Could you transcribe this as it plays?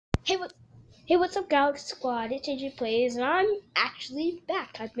Hey, hey, what's up, Galaxy Squad? It's AJ Plays, and I'm actually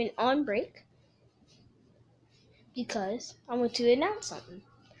back. I've been on break because I want to announce something.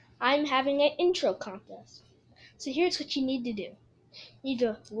 I'm having an intro contest. So here's what you need to do. You need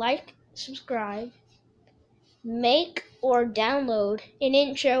to like, subscribe, make or download an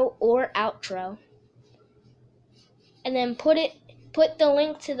intro or outro, and then put the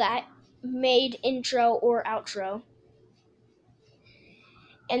link to that made intro or outro.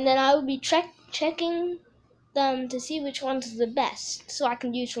 And then I will be checking them to see which one's the best, so I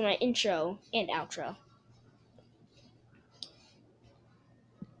can use for my intro and outro.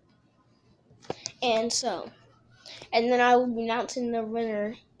 And then I will be announcing the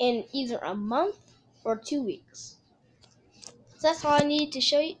winner in either a month or 2 weeks. So that's all I need to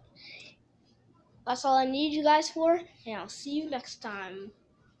show you. That's all I need you guys for, and I'll see you next time.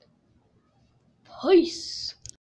 Peace.